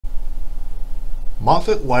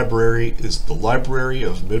Moffett Library is the library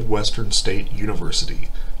of Midwestern State University,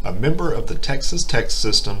 a member of the Texas Tech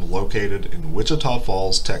system located in Wichita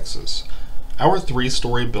Falls, Texas. Our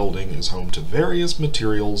three-story building is home to various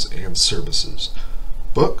materials and services: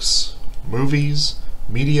 books, movies,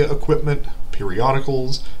 media equipment,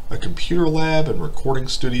 periodicals, a computer lab and recording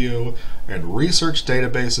studio, and research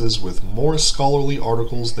databases with more scholarly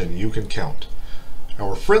articles than you can count.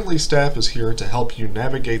 Our friendly staff is here to help you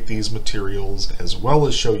navigate these materials as well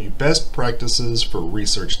as show you best practices for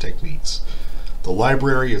research techniques. The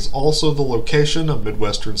library is also the location of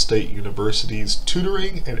Midwestern State University's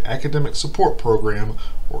Tutoring and Academic Support Program,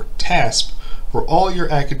 or TASP, for all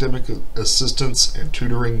your academic assistance and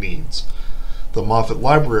tutoring needs. The Moffett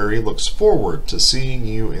Library looks forward to seeing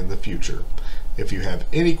you in the future. If you have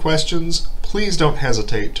any questions, please don't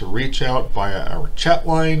hesitate to reach out via our chat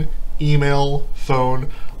line, email, phone,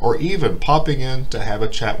 or even popping in to have a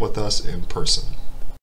chat with us in person.